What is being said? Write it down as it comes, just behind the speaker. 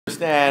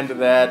understand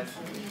that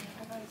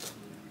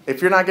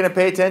if you're not going to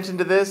pay attention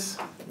to this,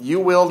 you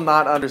will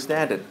not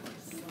understand it.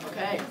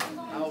 Okay,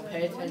 I will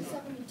pay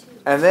attention.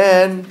 And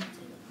then,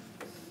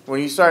 when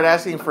you start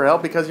asking for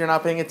help because you're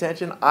not paying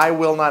attention, I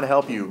will not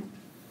help you.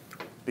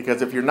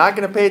 Because if you're not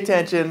going to pay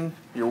attention,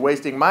 you're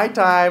wasting my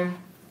time.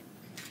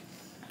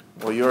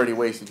 Well, you already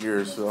wasted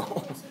yours,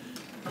 so.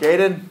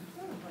 Caden?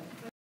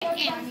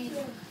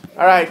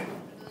 All right,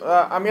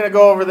 I'm going to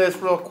go over this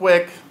real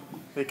quick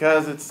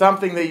because it's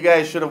something that you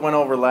guys should have went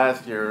over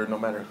last year, no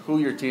matter who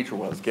your teacher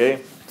was,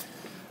 okay?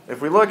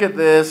 If we look at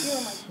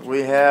this, we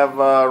have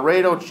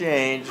rate of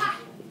change.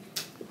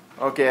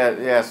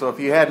 Okay, yeah, so if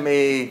you had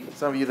me,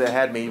 some of you that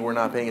had me were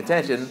not paying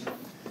attention,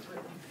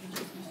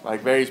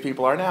 like various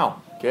people are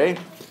now, okay?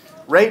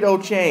 Rate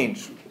of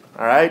change,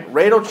 all right?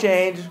 Rate of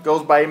change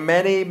goes by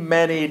many,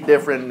 many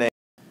different names.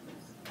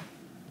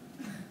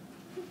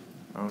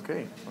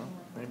 Okay, well,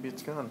 maybe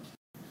it's gone.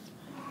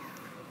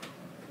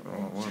 Oh,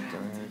 what the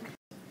heck?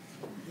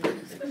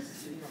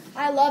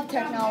 I love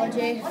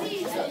technology.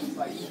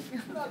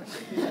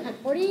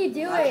 What are you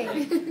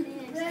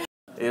doing?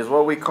 Is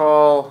what we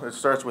call, it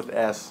starts with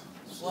S.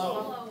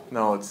 Slope.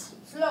 No, it's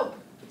Slope.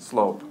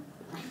 slope.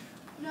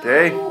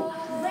 Okay?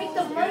 Break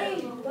the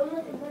brain.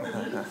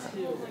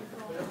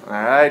 All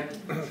right.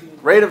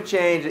 Rate of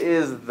change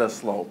is the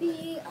slope.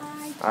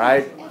 All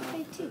right.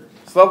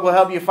 Slope will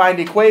help you find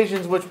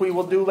equations, which we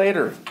will do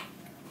later.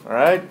 All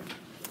right.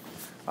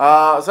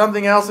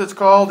 Something else it's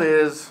called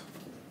is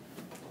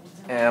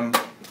M.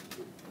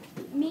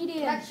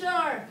 Median. Not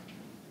sure.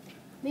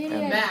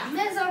 Median.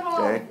 Math.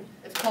 Okay.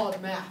 It's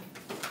called math.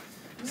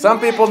 Some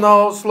people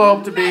know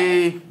slope to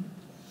be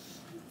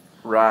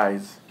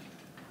rise.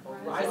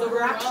 Rise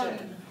over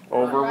action.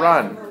 Over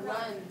run.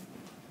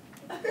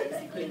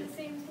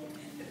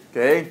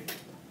 Okay.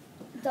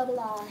 Double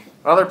I.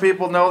 Other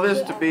people know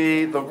this to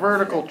be the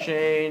vertical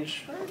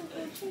change.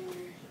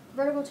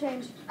 Vertical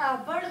change.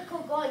 Vertical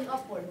going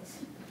upwards.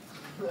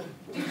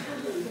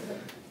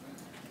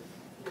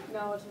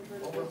 No, it's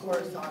Over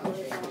horizontal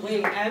change.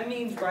 Wait, M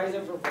means rise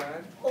over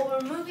run? Over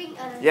moving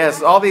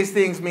Yes, all these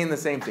things mean the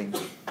same thing.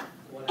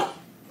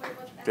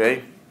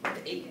 Okay.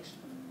 H.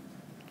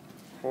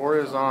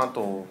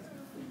 Horizontal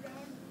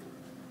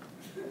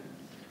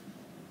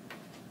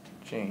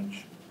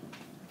change.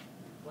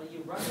 When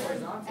you run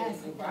horizontally,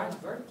 you run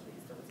vertically.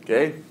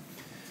 Okay.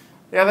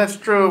 Yeah, that's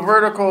true.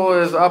 Vertical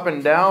is up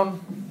and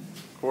down.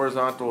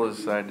 Horizontal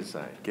is side to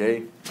side.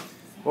 Okay.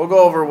 We'll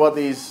go over what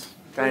these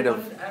kind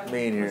of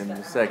mean here in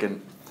a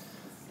second.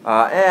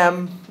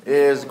 M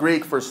is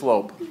Greek for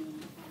slope,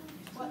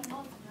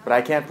 but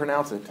I can't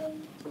pronounce it.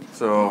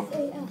 So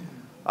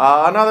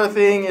another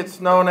thing it's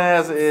known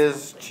as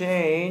is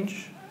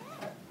change.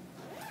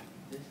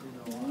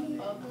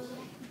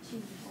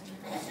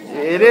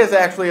 It is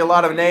actually a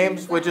lot of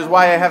names, which is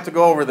why I have to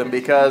go over them,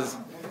 because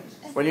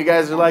when you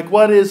guys are like,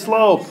 what is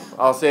slope?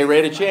 I'll say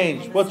rate of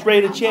change. What's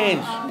rate of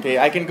change? Okay,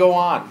 I can go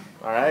on.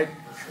 All right?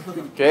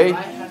 Okay?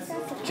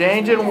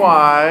 Change in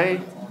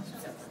Y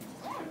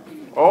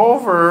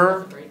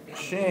over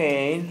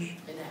change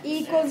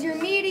equals your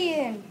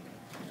median.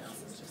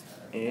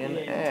 in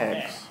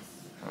X.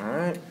 All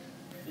right?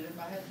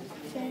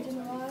 Change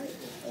in Y.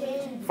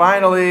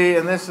 Finally,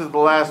 and this is the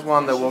last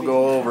one that we'll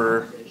go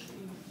over.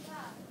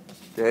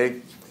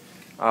 Okay?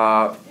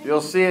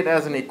 You'll see it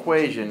as an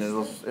equation.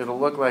 It'll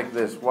look like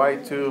this.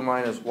 Y2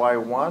 minus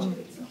Y1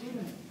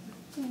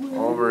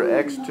 over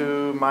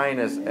X2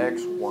 minus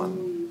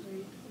X1.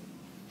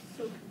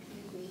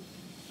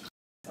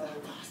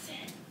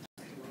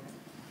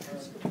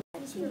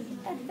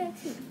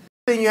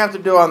 The thing you have to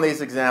do on these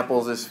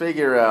examples is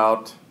figure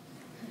out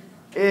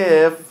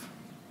if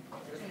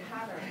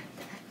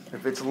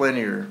it's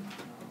linear.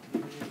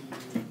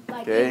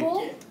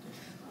 Okay?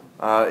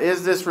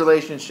 Is this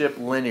relationship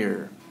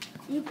linear?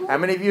 How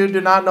many of you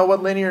do not know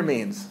what linear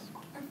means?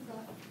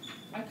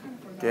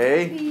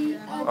 Okay?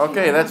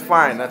 Okay, that's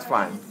fine, that's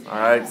fine. All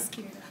right?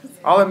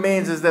 All it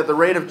means is that the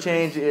rate of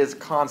change is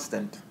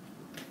constant.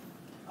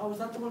 Oh, is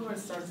that the one where it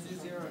starts to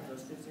 0 and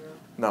goes to 0?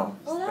 No,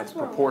 that's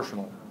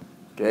proportional.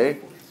 Okay?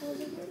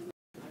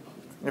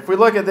 If we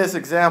look at this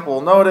example,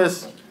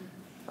 notice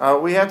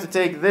we have to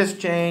take this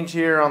change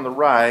here on the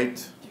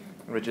right,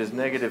 which is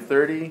negative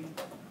 30,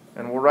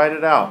 and we'll write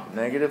it out.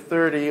 Negative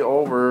 30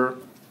 over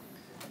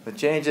the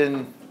change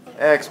in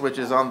X, which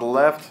is on the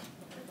left,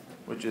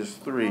 which is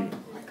 3.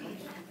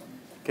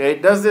 Okay,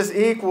 does this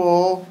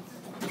equal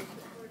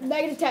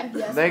Negative 10.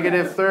 Yes.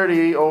 negative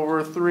 30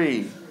 over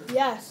 3?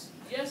 Yes.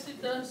 Yes,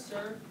 it does,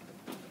 sir.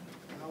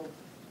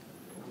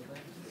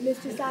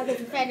 Mr. Side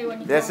gets offended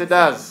when you Yes, it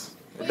does.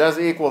 It does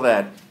equal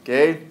that.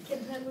 Okay?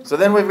 So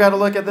then we've got to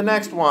look at the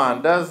next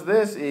one. Does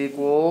this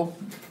equal...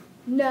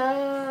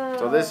 No.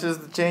 So this is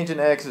the change in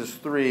X is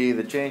 3.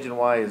 The change in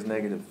Y is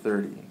negative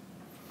 30.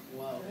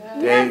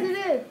 Okay? Yes, it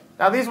is.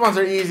 Now these ones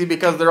are easy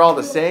because they're all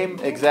the same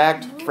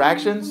exact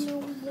fractions.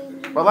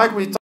 But like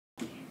we talked...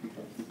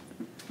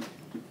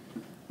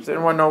 Does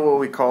anyone know what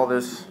we call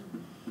this?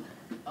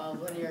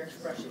 Linear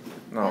expression.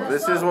 No,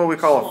 this is what we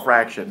call a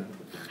fraction.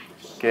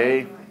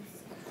 Okay?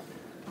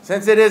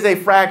 Since it is a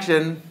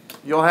fraction,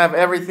 you'll have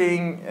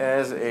everything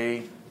as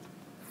a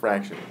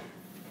fraction.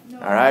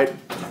 All right?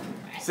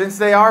 Since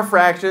they are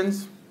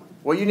fractions,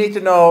 what you need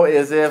to know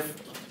is if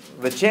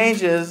the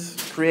changes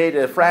create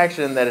a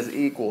fraction that is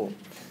equal.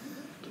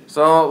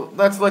 So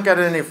let's look at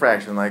any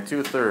fraction, like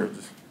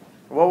 2/3.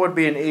 What would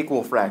be an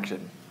equal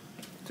fraction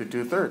to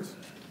 2/3?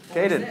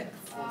 Caden.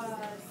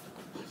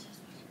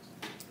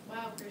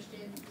 Wow,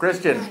 Christian.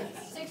 Christian.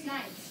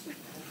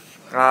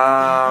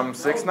 6/9.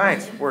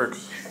 6/9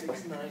 works.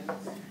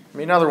 Give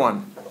me another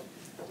one.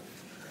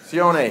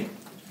 Sione.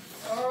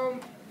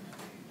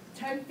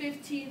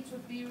 10/15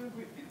 would be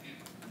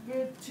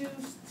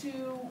reduced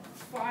to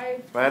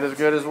 5. That is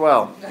good as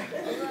well.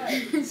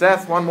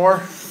 Seth, one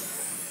more.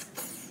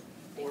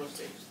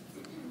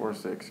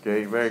 4/6.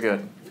 Okay, very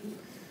good.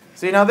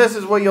 See, now this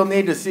is what you'll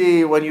need to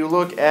see when you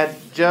look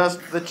at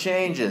just the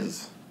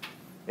changes.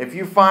 If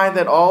you find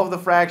that all of the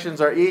fractions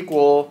are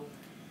equal,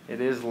 it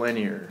is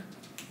linear.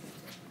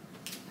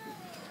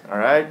 All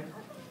right?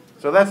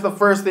 So that's the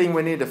first thing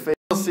we need to fix.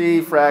 You'll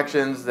see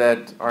fractions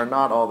that are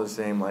not all the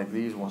same like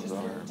these ones are.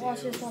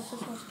 Watch this, watch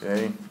this, watch this.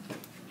 Okay?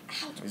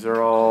 These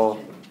are all,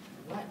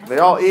 they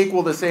all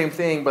equal the same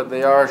thing, but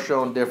they are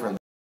shown differently.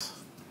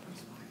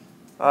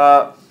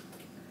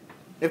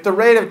 If the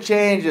rate of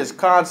change is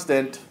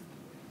constant,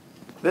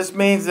 this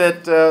means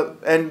that,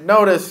 and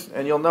notice,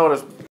 and you'll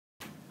notice,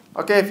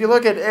 okay, if you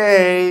look at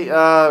A,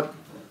 all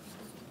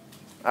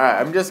right,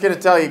 I'm just going to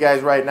tell you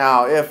guys right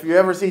now, if you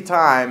ever see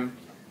time,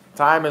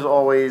 time is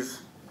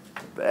always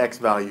the x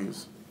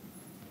values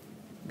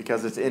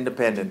because it's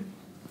independent.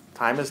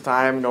 Time is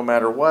time no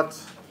matter what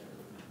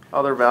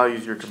other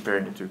values you're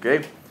comparing it to,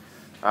 okay?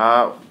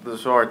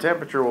 So our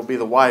temperature will be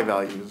the y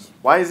values.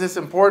 Why is this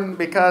important?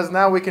 Because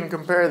now we can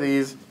compare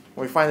these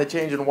when we find the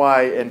change in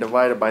y and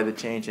divide it by the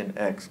change in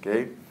x,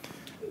 okay?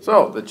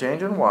 So the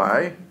change in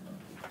y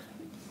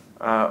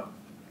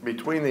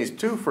between these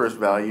two first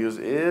values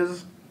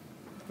is,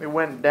 it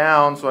went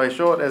down, so I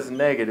show it as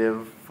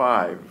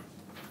 -5.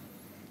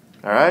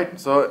 All right,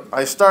 so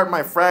I start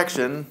my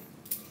fraction,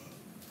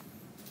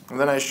 and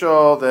then I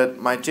show that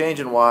my change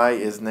in y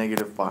is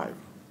 -5.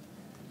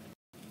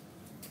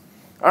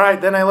 All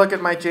right, then I look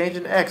at my change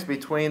in x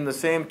between the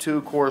same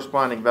two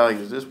corresponding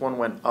values. This one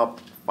went up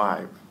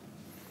 5.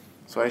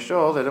 So I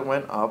show that it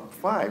went up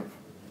 5.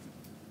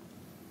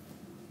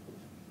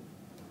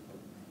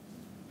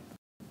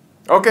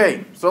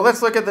 Okay, so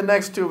let's look at the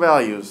next two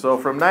values. So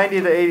from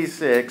 90 to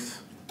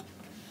 86,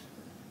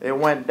 it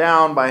went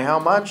down by how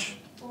much?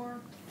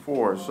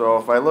 4. So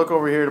if I look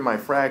over here to my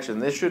fraction,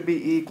 this should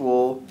be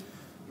equal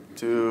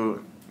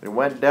to, it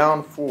went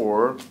down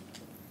 4.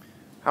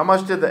 How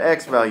much did the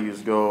x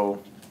values go?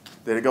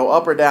 Did it go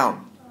up or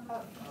down?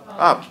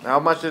 Up. How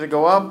much did it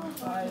go up?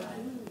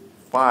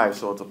 5.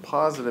 So it's a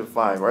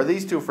 +5. Are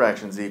these two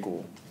fractions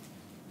equal?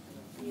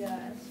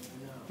 Yes.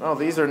 No,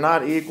 these are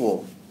not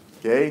equal.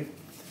 Okay?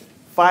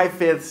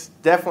 5/5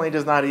 definitely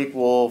does not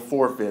equal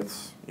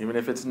 4/5, even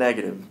if it's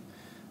negative.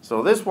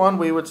 So this one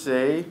we would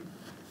say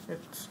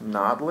it's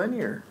not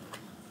linear.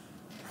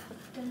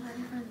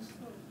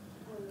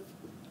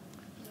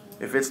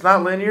 If it's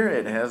not linear,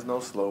 it has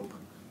no slope.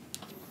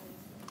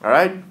 All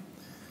right?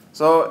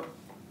 So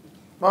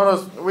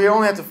notice we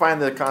only have to find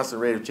the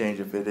constant rate of change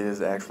if it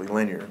is actually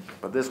linear,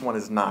 but this one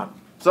is not.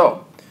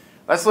 So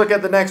let's look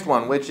at the next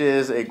one, which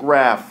is a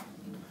graph.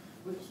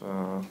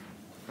 So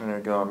there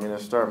we go. I'm going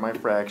to start my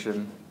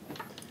fraction,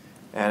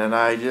 and then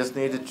I just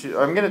need to choose.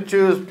 I'm going to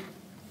choose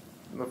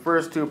the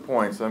first 2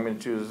 points. So I'm going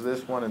to choose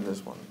this one and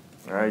this one.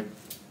 All right,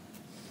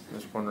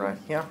 this one right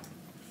here,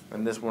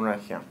 and this one right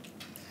here.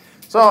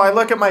 So I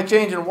look at my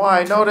change in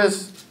y.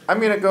 Notice I'm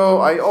going to go.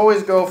 I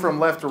always go from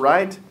left to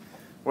right.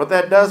 What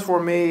that does for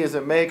me is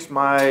it makes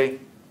my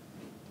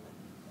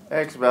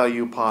x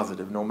value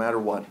positive no matter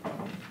what.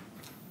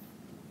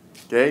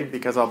 Okay,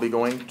 because I'll be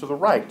going to the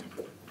right.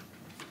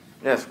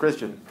 Yes,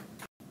 Christian.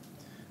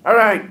 All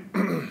right,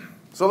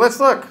 so let's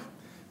look.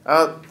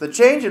 The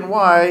change in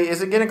y,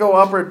 is it going to go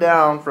up or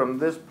down from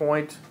this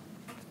point,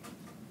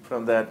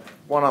 from that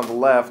one on the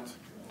left,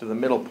 to the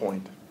middle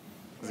point?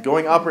 Is it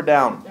going up or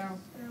down? Down.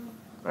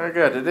 Very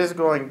good. It is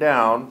going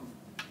down.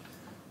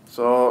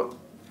 So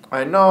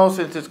I know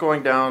since it's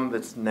going down,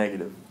 it's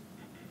negative.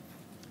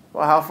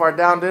 Well, how far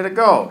down did it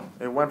go?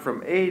 It went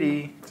from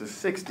 80 to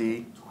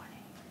 60,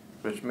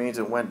 which means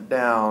it went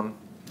down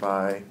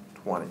by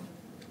 20.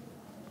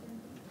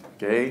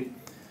 Okay?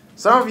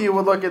 Some of you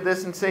would look at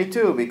this and say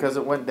 2 because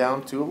it went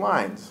down 2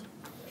 lines.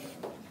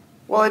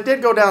 Well, it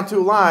did go down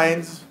 2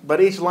 lines, but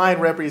each line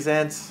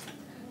represents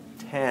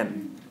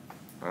 10.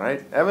 All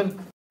right, Evan?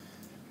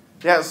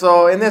 Yeah,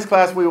 so in this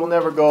class, we will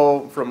never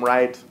go from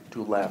right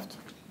to left.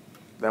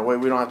 That way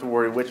we don't have to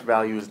worry which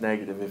value is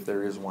negative if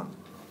there is one.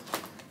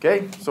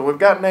 Okay, so we've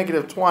got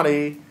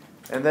 -20,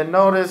 and then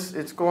notice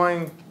it's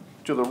going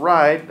to the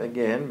right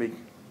again. We've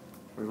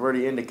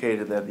already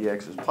indicated that the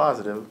x is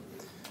positive.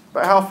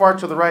 But how far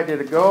to the right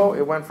did it go?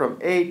 It went from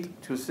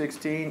 8 to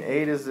 16.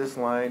 8 is this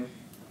line.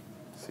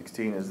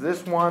 16 is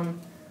this one.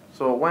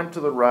 So it went to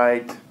the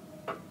right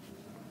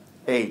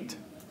 8.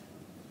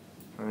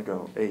 There we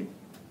go, 8.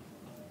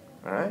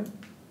 All right?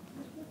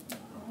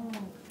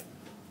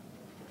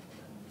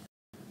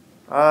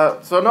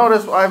 So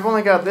notice I've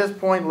only got this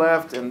point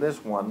left and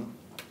this one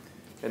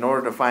in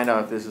order to find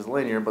out if this is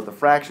linear, but the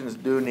fractions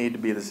do need to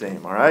be the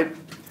same, all right?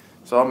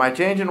 So my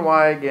change in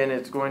y, again,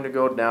 it's going to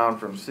go down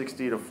from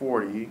 60 to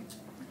 40.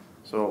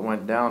 So it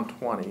went down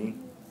 20.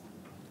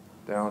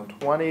 Down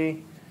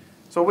 20.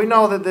 So we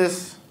know that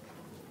this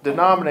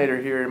denominator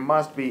here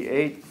must be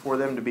 8 for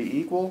them to be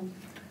equal.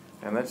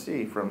 And let's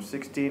see, from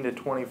 16 to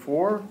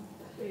 24,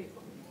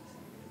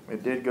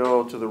 it did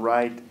go to the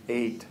right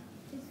 8.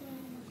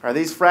 Are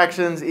these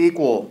fractions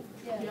equal?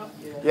 Yep.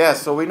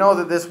 Yes, so we know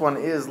that this one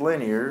is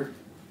linear.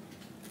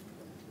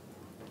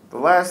 The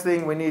last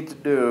thing we need to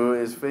do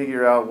is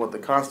figure out what the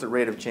constant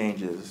rate of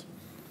change is.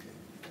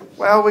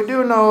 Well, we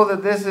do know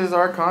that this is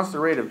our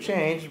constant rate of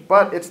change,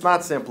 but it's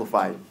not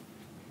simplified.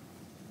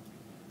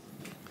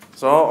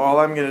 So all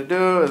I'm going to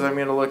do is I'm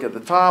going to look at the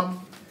top.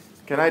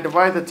 Can I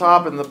divide the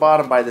top and the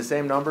bottom by the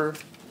same number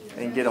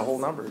and get a whole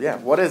number? Yeah,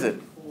 what is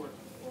it?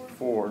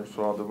 4.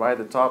 So I'll divide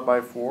the top by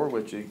 4,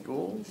 which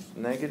equals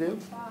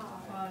negative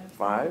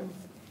 5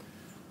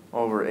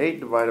 over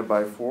 8 divided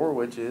by 4,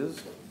 which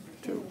is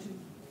 2.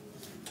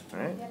 All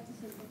right?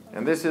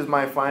 And this is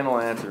my final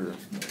answer.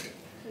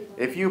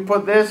 If you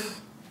put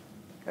this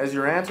as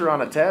your answer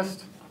on a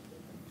test,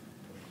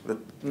 the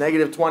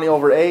negative 20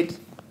 over 8,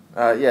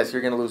 yes,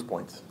 you're going to lose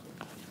points.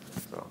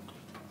 So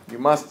you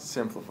must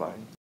simplify.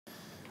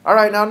 All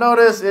right, now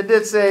notice it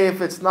did say if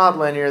it's not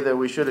linear that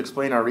we should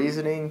explain our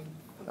reasoning.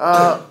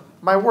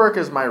 My work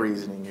is my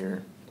reasoning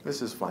here.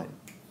 This is fine.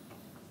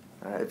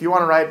 If you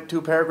want to write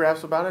 2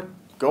 paragraphs about it,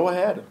 go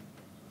ahead.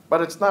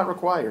 But it's not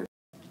required.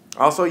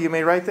 Also, you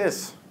may write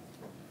this.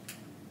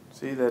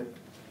 See that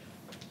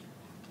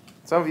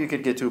some of you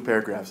could get 2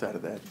 paragraphs out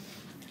of that.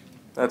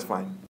 That's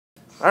fine.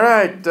 All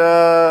right,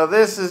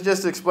 this is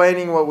just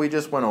explaining what we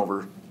just went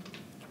over.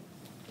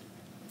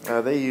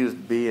 They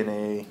used B and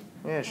A.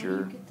 Yeah,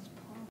 sure.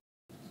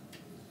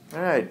 All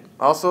right,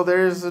 also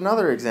there's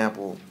another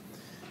example.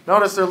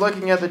 Notice they're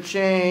looking at the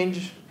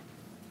change.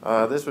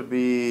 This would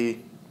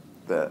be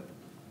that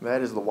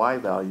is the y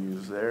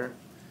values there.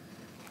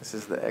 This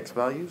is the x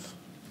values.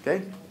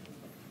 Okay?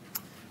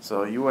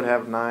 So you would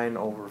have 9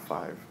 over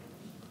 5.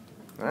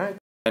 All right?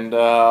 And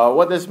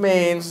what this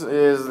means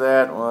is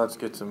that, well, let's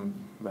get some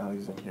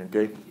values in here,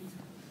 okay?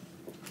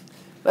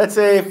 Let's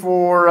say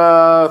for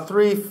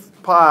 3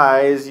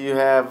 pies you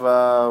have,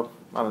 I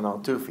don't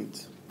know, 2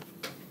 feet.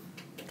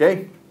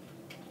 Okay?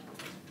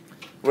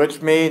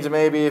 Which means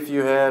maybe if you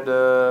had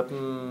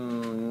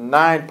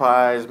 9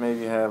 pies,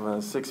 maybe you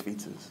have 6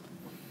 feet.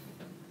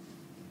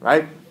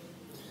 Right?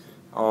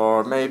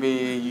 Or maybe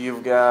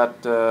you've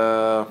got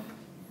 12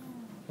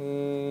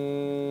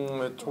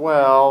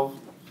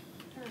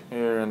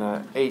 here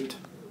and 8.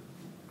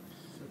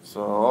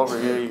 So over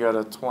here you got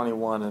a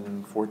 21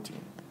 and 14.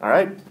 All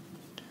right?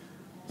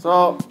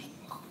 So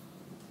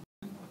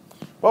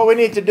what we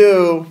need to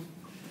do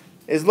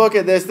is look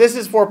at this. This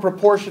is for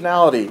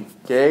proportionality,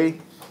 okay?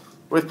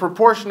 With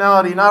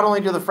proportionality, not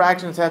only do the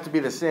fractions have to be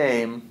the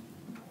same,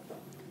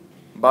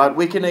 but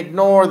we can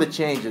ignore the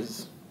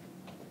changes.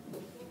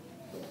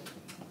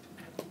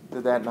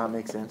 Did that not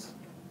make sense?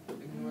 It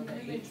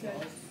makes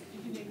sense.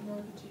 You can ignore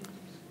the changes.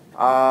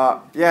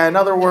 Yeah, in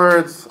other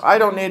words, I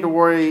don't need to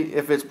worry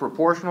if it's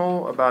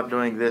proportional about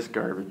doing this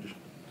garbage.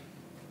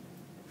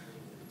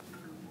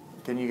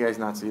 Can you guys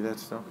not see that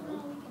still?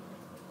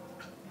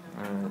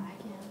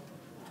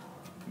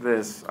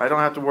 This. I don't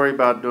have to worry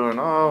about doing,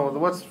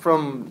 what's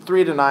from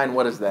 3 to 9,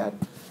 what is that?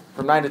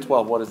 From 9 to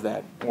 12, what is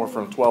that? Or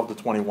from 12 to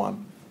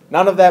 21.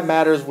 None of that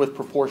matters with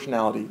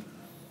proportionality.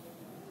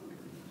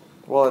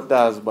 Well, it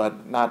does,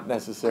 but not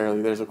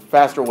necessarily. There's a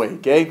faster way,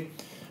 okay?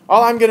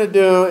 All I'm going to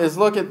do is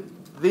look at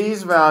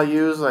these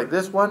values, like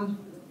this one.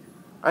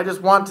 I just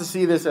want to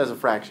see this as a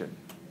fraction.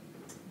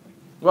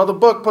 Well, the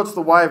book puts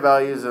the y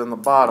values on the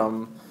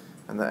bottom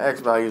and the x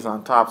values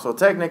on top, so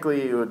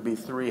technically it would be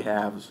 3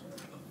 halves.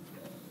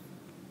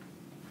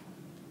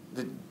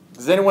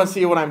 Does anyone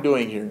see what I'm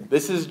doing here?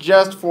 This is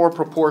just for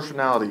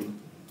proportionality.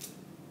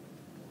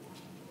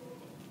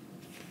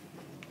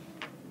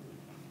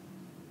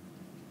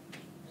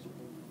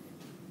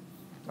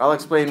 I'll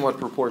explain what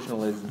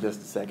proportional is in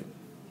just a second.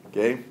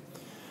 Okay?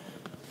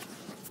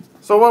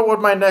 So what would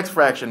my next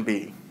fraction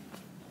be?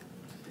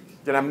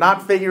 Then I'm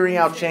not figuring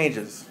out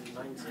changes.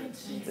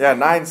 Yeah,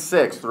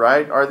 9/6,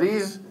 right? Are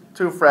these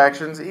 2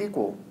 fractions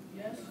equal?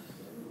 Yes.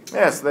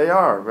 Yes, they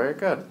are. Very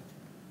good.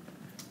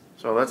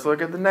 So let's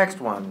look at the next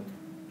one.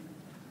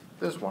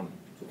 This one.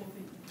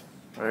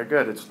 Very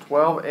good. It's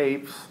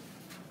 12/8.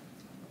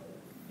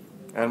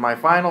 And my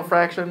final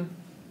fraction?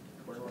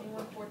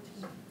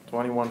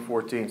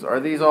 21/14. Are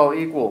these all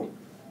equal?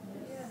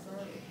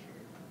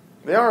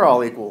 They are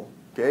all equal.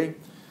 Okay?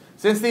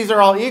 Since these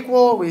are all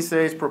equal, we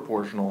say it's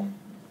proportional.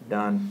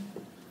 Done.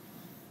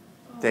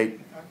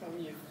 Take.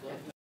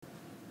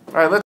 All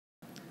right,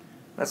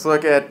 let's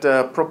look at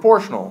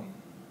proportional.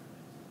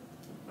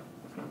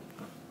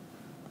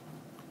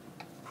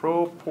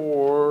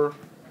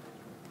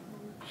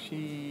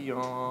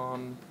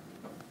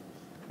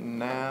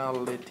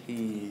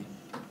 proportionality.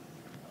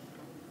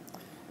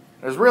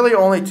 There's really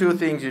only two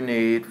things you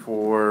need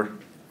for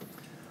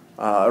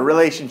a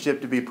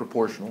relationship to be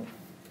proportional.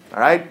 All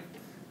right?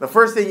 The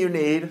first thing you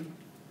need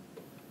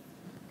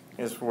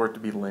is for it to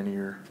be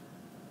linear.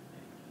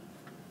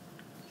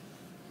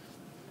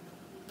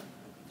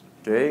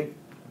 Okay?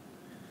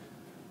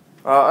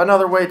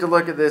 Another way to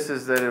look at this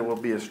is that it will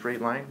be a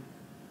straight line.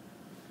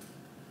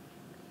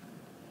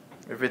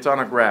 If it's on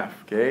a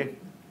graph, okay?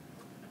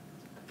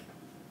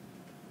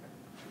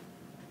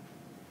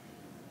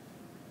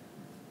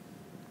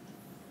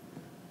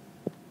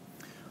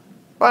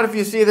 But if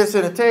you see this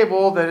in a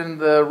table, then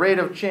the rate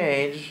of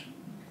change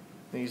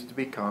needs to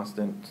be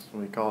constant.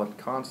 We call it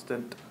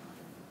constant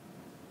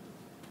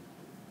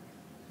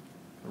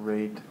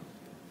rate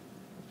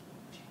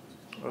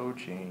of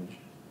change.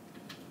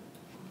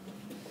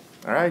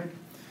 All right?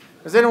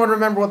 Does anyone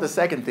remember what the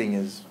second thing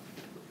is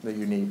that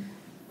you need?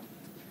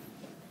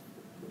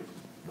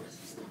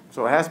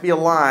 So it has to be a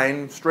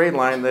line, straight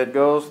line, that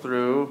goes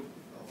through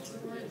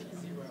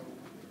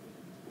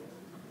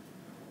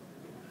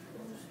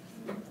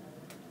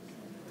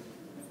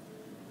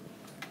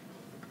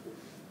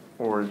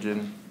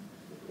origin.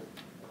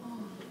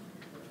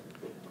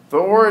 The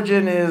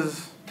origin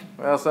is,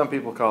 well, some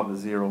people call it the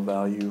zero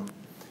value.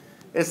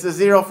 It's the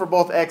zero for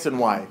both x and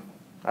y.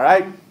 All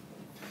right?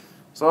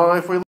 So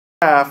if we look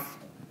at a graph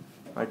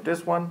like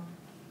this one,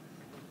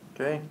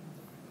 okay?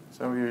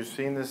 Some of you have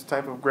seen this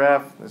type of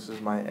graph. This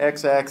is my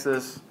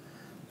x-axis.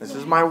 This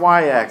is my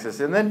y-axis.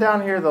 And then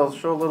down here, they'll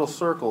show a little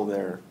circle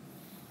there.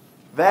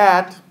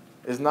 That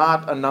is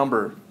not a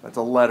number. That's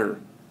a letter.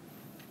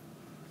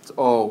 It's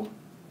O.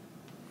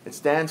 It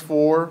stands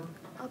for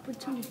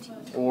Opportunity.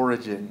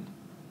 origin.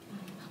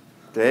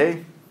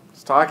 Okay?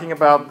 It's talking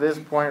about this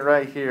point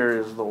right here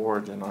is the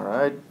origin, all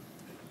right?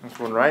 This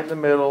one right in the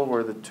middle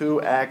where the two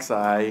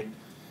axi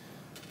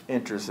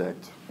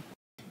intersect.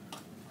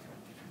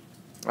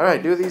 All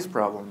right, do these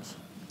problems.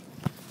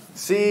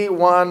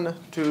 C1,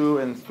 2,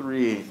 and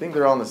 3. I think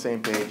they're all on the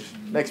same page.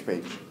 Next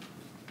page.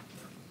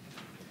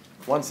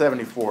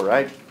 174,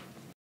 right?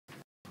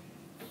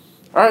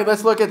 All right,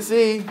 let's look at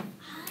C.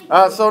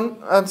 So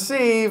on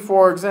C,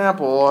 for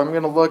example, I'm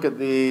going to look at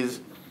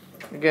these.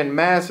 Again,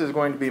 mass is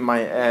going to be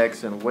my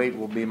x and weight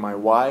will be my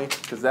y,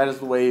 because that is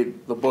the way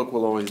the book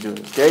will always do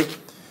this, okay?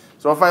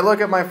 So if I look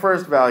at my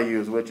first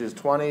values, which is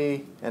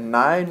 20 and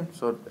 9,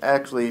 so it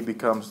actually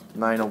becomes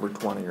 9 over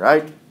 20,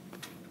 right?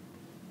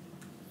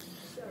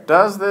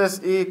 Does this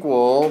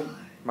equal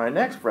my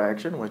next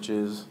fraction, which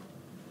is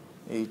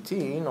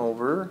 18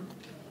 over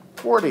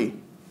 40?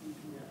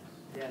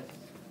 Yes.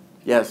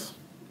 Yes,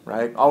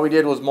 right? All we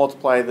did was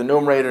multiply the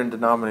numerator and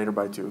denominator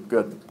by 2.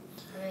 Good.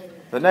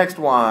 The next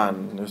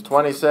one is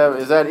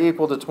 27. Is that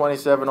equal to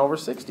 27 over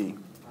 60?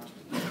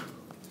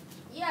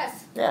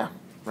 Yes. Yeah,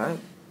 right?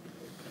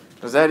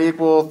 Does that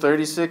equal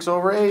 36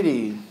 over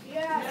 80?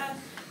 Yes.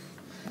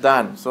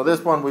 Done. So this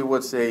one we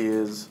would say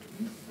is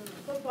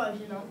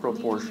Proportional.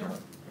 proportional.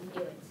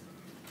 Knew it.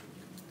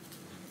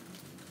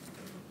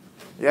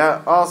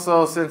 Yeah,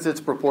 also since it's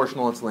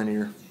proportional, it's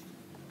linear.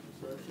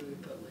 So should we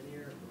put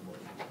linear or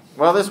proportional?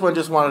 Well, this one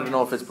just wanted to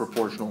know if it's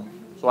proportional.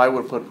 So I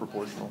would put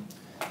proportional.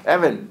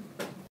 Evan,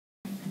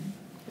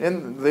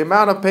 in the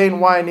amount of paint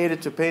Y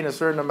needed to paint a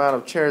certain amount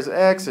of chairs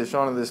X is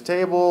shown in this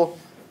table.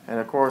 And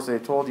of course, they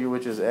told you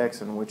which is X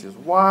and which is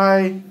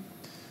Y.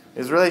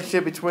 Is the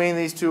relationship between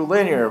these two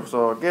linear?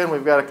 So again,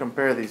 we've got to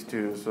compare these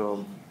two.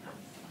 So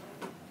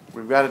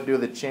we've got to do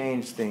the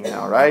change thing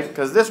now, right?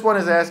 Because this one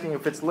is asking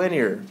if it's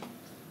linear.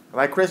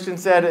 Like Christian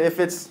said, if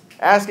it's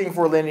asking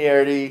for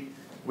linearity,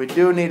 we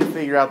do need to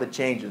figure out the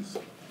changes.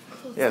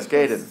 Yes,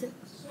 Caden.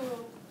 So,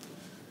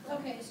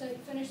 okay, so you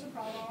finish the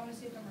problem. I want to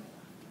see if I'm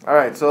right. All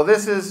right, so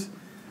this is,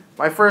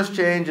 my first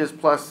change is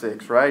plus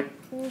 6, right?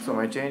 So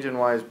my change in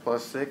Y is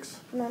plus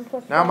 6.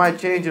 Now my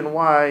change in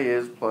Y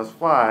is plus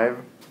 5.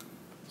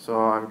 So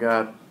I've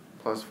got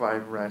plus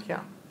 5 right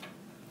here.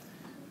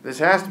 This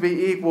has to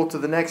be equal to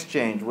the next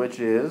change, which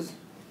is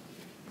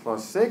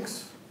plus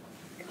 6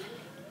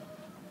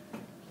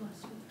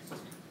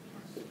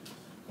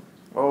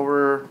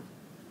 over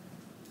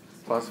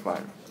plus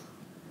 5,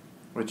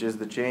 which is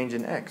the change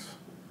in X.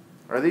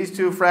 Are these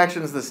two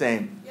fractions the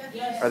same?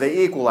 Yes. Are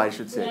they equal, I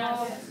should say?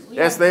 Yes.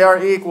 Yes, they are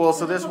equal,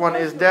 so this one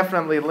is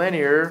definitely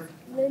linear.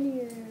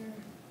 Linear.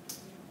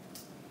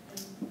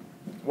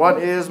 What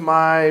is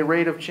my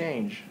rate of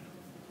change?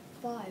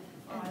 5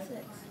 and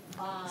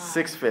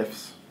 6.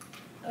 6/5.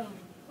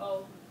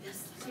 Oh.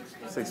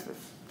 6/5.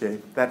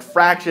 Okay, that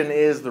fraction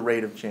is the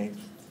rate of change.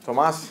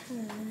 Tomas?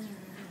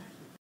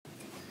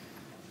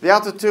 The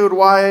altitude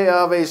y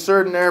of a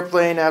certain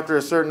airplane after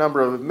a certain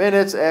number of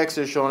minutes, x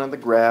is shown in the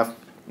graph,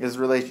 is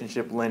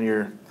relationship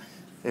linear.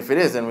 If it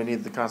is, then we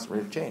need the constant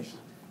rate of change.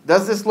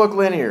 Does this look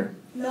linear?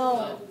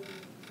 No.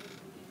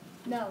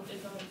 No.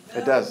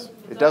 It does.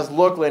 It does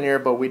look linear,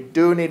 but we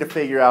do need to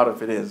figure out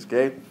if it is,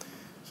 okay?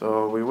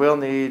 So we will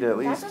need at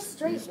That's a least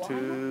straight these line.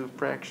 two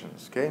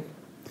fractions, okay?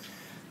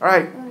 All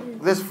right,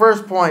 this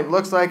first point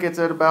looks like it's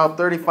at about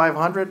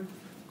 3,500.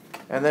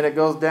 And then it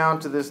goes down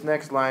to this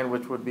next line,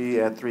 which would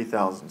be at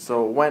 3,000.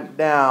 So it went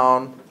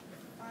down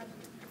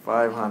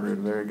 500.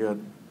 Very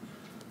good.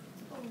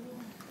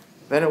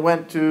 Then it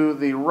went to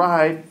the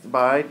right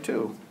by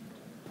 2.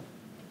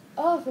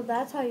 Oh, so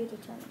that's how you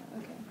determine it.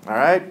 Okay. All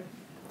right?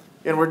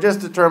 And we're just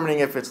determining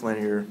if it's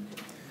linear.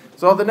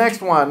 So the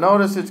next one,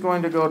 notice it's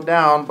going to go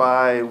down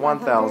by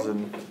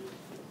 1,000.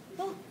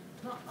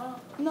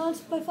 No,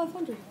 it's by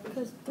 500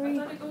 because 3.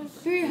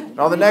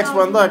 No, the next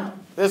one, look,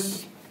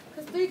 this,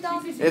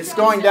 3,000. it's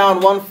going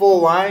down one full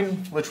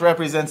line, which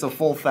represents a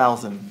full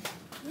 1,000.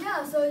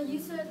 Yeah, so you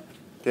said.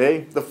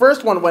 Okay? The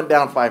first one went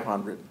down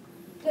 500.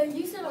 Yeah,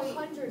 you said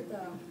 100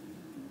 though.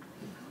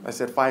 I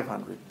said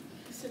 500.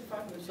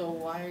 So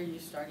why are you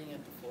starting at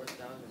the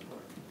 4,000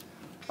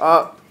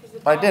 mark?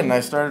 I didn't.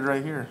 I started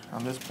right here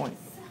on this point.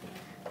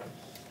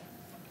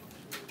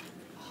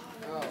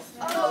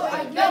 Oh,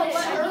 I get it. So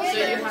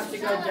you have to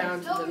go down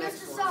to the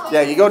next one.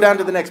 Yeah, you go down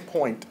to the next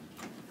point.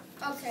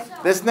 Okay.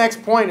 This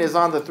next point is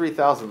on the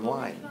 3,000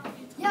 line.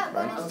 Yeah,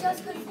 but it's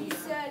just because you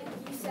said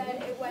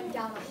it went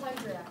down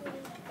 100.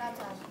 That's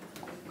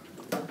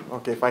all.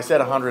 Okay, if I said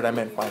 100, I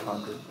meant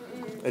 500.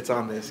 It's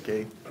on this,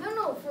 okay?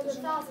 No, for the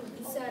 1,000,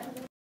 you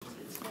said.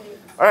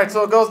 All right,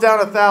 so it goes down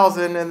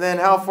 1,000, and then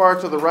how far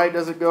to the right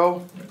does it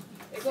go?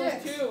 It goes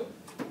 2.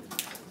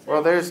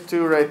 Well, there's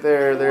 2 right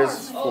there.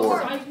 There's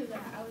 4.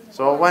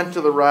 So it went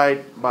to the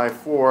right by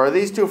 4. Are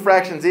these two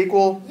fractions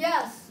equal?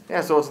 Yes.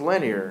 Yeah, so it's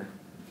linear.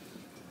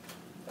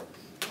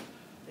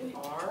 They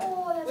are,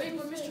 Oh, that's Wait,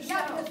 but Mr.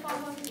 yeah, Shao. because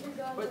 500 is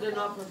gone. but they're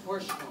not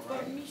proportional,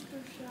 right?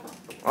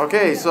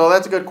 Okay, so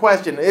that's a good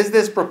question. Is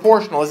this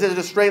proportional? Is it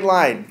a straight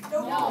line?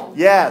 No.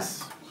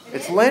 Yes.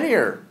 It's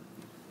linear.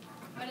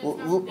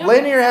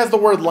 Linear has the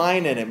word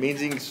line in it,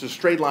 meaning it's a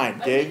straight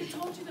line, okay?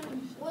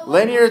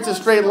 Linear, it's a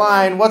straight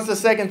line. What's the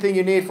second thing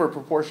you need for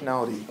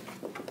proportionality?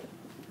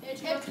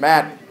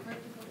 Matt.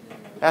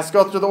 Has to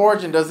go through the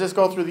origin. Does this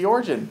go through the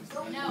origin?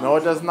 No,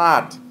 it does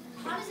not.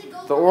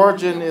 The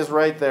origin is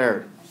right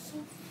there.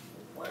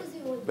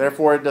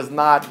 Therefore, it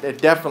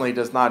definitely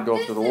does not go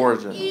through the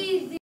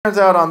origin. Turns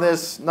out on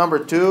this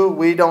number 2,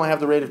 we don't have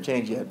the rate of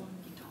change yet.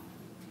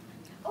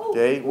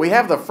 Okay, we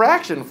have the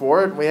fraction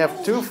for it. We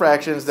have 2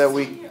 fractions that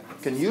we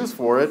can use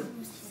for it,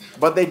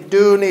 but they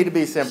do need to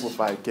be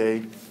simplified,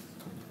 okay?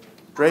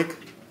 Drake?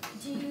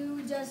 Do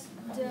you just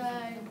do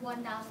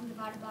 1,000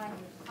 divided by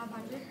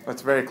 500?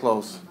 That's very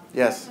close.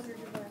 Yes.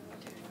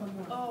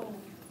 Oh.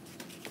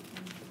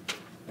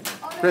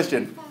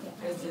 Christian?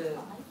 Is it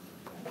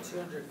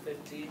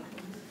 250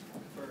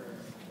 for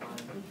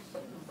one?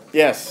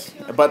 Yes,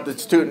 but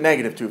it's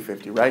negative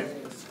 250, right?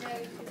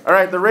 All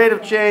right, the rate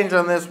of change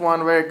on this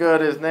one, very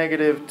good, is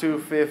negative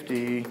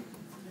 250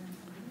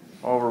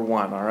 over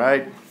 1, all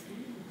right?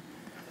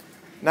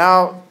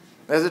 Now,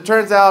 as it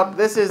turns out,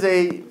 this is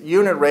a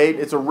unit rate.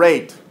 It's a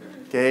rate,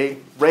 okay?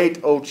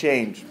 Rate of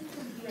change.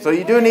 So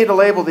you do need to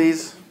label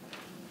these.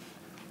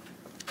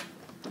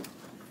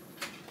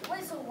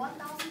 Wait, so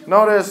 1,000?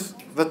 Notice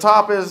the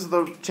top is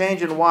the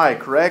change in y,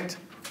 correct?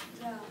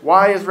 Yeah.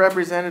 Y is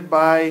represented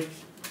by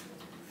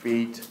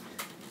feet.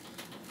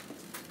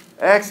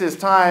 X is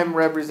time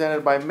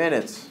represented by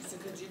minutes. So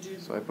could you do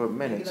So I put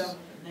minutes.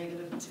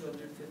 negative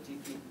 250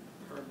 feet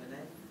per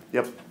minute?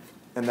 Yep,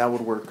 and that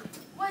would work.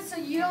 Wait, so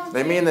you don't.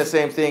 They mean the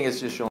same thing, it's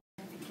just showing.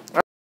 All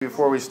right,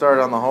 before we start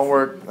on the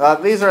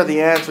homework, these are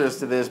the answers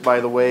to this, by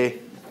the way,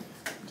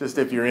 just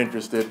if you're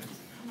interested.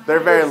 They're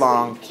very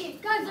long.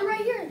 Guys, they're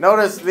right here.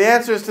 Notice the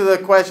answers to the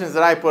questions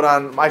that I put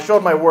on, I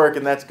showed my work,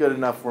 and that's good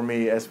enough for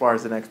me as far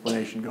as an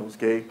explanation goes,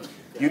 okay?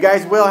 You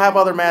guys will have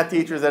other math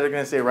teachers that are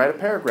going to say, write a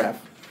paragraph.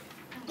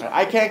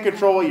 I can't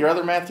control what your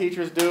other math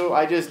teachers do.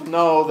 I just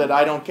know that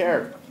I don't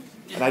care.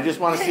 And I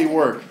just want to see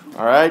work.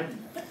 All right?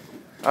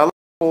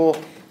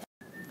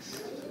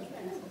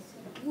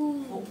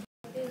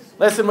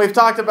 Listen, we've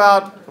talked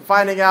about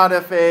finding out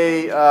if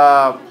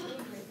a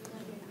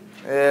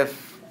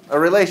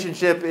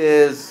relationship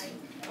is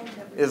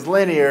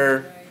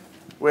linear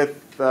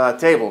with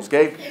tables.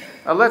 Okay?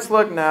 Let's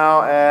look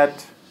now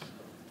at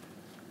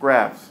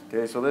graphs.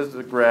 Okay, so this is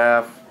a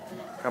graph.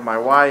 Got my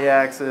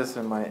y-axis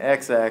and my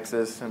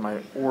x-axis and my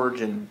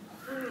origin.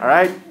 All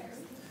right.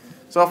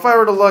 So if I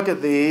were to look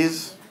at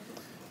these,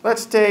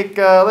 let's take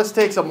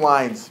some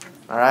lines.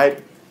 All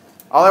right.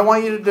 All I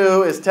want you to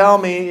do is tell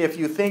me if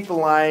you think the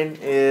line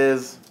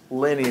is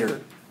linear.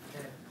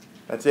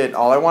 That's it.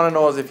 All I want to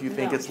know is if you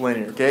think it's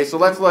linear. Okay. So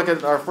let's look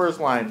at our first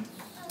line.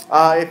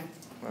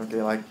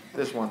 Okay, like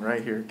this one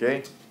right here.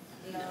 Okay.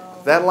 No.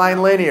 Is that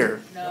line linear?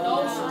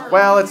 No.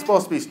 Well, it's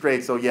supposed to be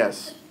straight, so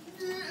yes.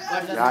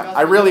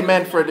 I really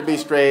meant for it to be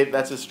straight.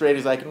 That's as straight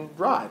as I can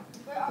draw it.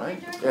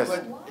 Right? Yes.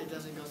 But it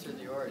doesn't go through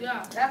the origin.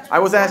 Yeah. I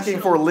was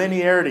asking for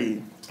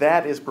linearity.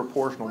 That is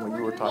proportional what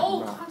you were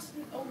talking about.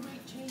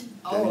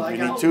 Okay,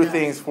 you need 2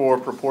 things for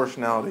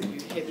proportionality.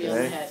 Hit me on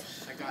the Okay. head.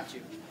 I got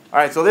you. All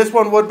right, so this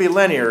one would be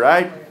linear,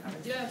 right?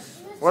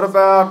 Yes. What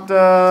about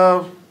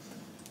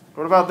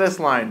this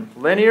line?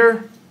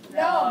 Linear?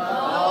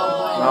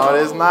 No,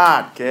 it is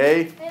not.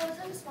 Okay. Hey, what's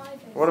on the smiley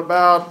face? What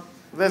about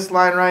this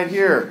line right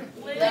here?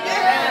 Linear.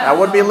 That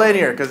would be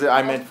linear because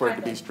I meant for it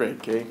to be straight,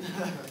 okay?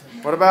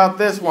 What about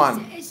this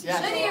one? It's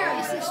linear.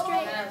 It's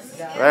straight.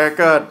 Very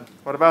good.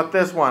 What about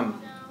this one?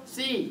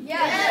 C.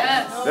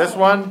 Yes. This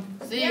one?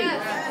 C.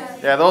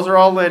 Yeah, those are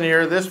all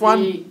linear. This one?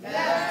 C.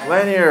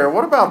 Linear.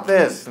 What about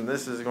this? And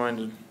this is going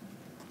to...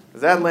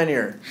 Is that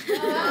linear?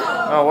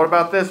 No. What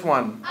about this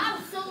one?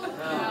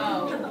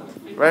 No.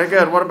 Very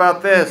good. What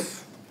about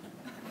this?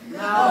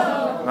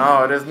 No.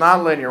 No, it is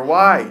not linear.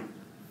 Why?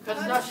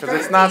 Because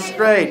Because it's not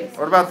straight.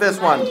 What about this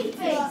one?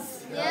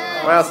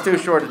 Well, it's too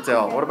short to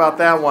tell. What about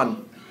that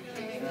one?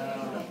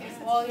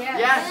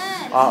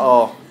 Yes.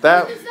 Uh-oh.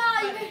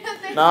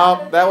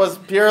 No, that was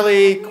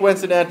purely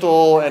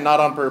coincidental and not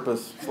on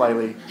purpose,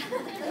 slightly.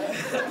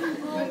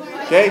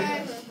 Okay?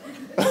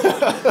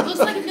 Looks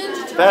like a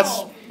Ninja Turtle.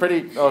 That's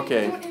pretty,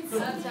 okay.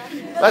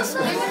 Let's,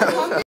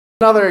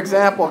 another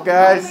example,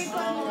 guys.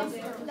 That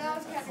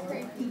was kind of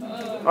crazy.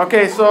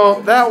 Okay,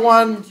 so that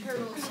one,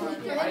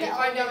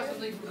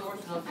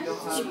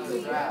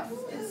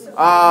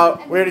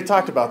 we already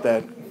talked about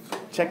that.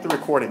 Check the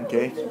recording,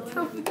 okay?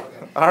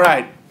 All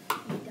right.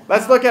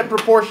 Let's look at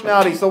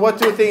proportionality. So what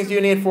two things do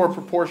you need for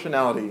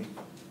proportionality?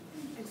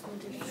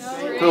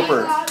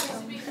 Cooper.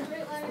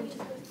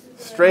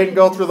 Straight and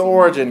go through the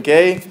origin,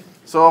 okay?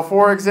 So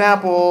for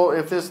example,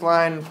 if this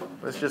line,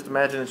 let's just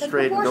imagine it's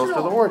straight and goes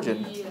to the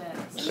origin.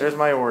 There's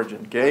my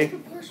origin, okay?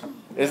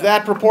 Is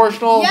that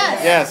proportional?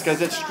 Yes. Yes,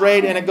 because it's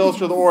straight and it goes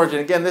through the origin.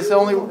 Again, this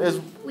only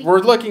is, we're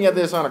looking at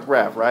this on a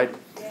graph, right?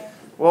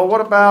 Well, what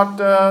about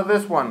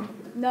this one?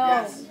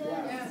 No.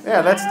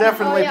 Yeah, that's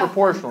definitely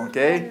proportional,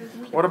 okay?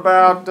 What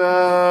about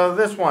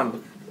this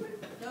one?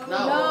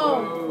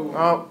 No.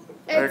 Oh,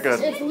 very good.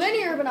 It's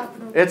linear, but not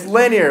proportional. It's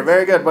linear,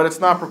 very good, but it's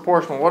not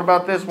proportional. What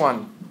about this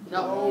one?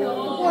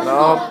 No.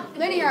 No.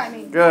 Linear, I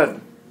mean.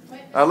 Good.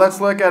 Let's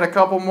look at a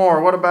couple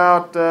more. What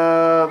about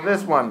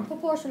this one?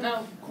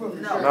 Proportional.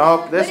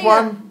 No. This Linear.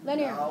 one?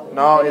 Linear.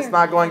 No, it's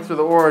not going through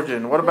the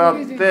origin. What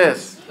about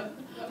this?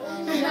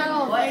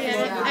 No.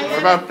 What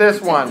about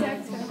this one?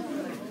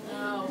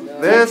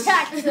 This?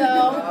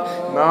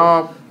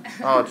 No.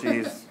 Oh,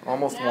 jeez.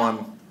 Almost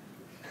won.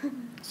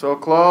 So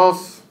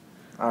close.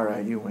 All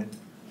right, you win.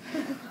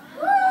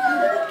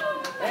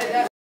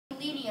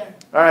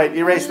 All right,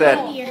 erase that.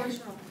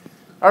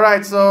 All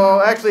right,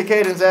 so actually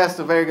Caden's asked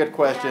a very good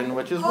question,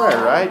 which is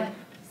rare, right?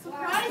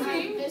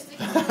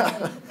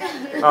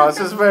 Oh, this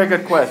is a very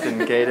good question,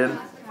 Caden.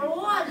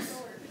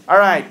 All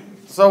right,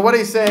 so what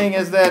he's saying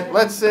is that,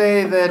 let's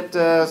say that,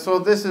 so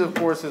this is, of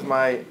course, is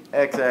my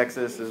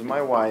x-axis, is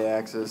my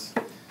y-axis.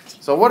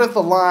 So what if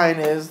the line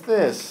is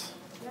this?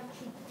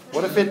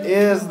 What if it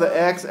is the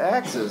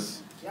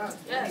x-axis?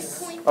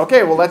 Yes.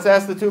 Okay, well, let's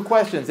ask the two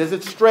questions. Is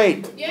it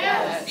straight?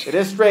 Yes. It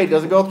is straight.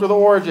 Does it go through the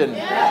origin?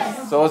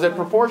 Yes. So is it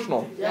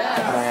proportional? Yes.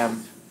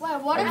 Ma'am.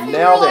 Wait, what if you were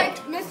Nailed like,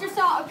 Mr.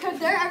 Sal,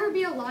 could there ever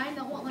be a line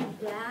that went like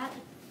that?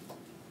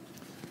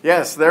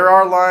 Yes, there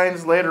are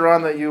lines later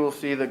on that you will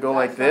see that go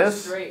like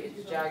this. Straight.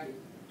 It's jagged.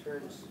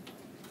 Turns.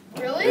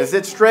 Really? Is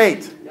it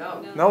straight?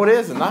 No. No, it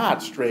is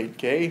not straight,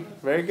 okay?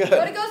 Very good.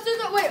 But it goes through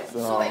the, wait,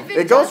 so if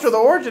it goes just- through the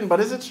origin, but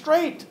is it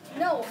straight?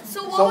 No,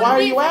 so what So would why it are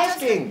be you if it just-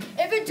 asking?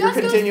 If it You're just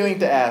goes continuing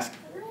to ask.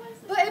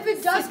 But if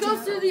it just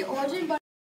goes through the origin, but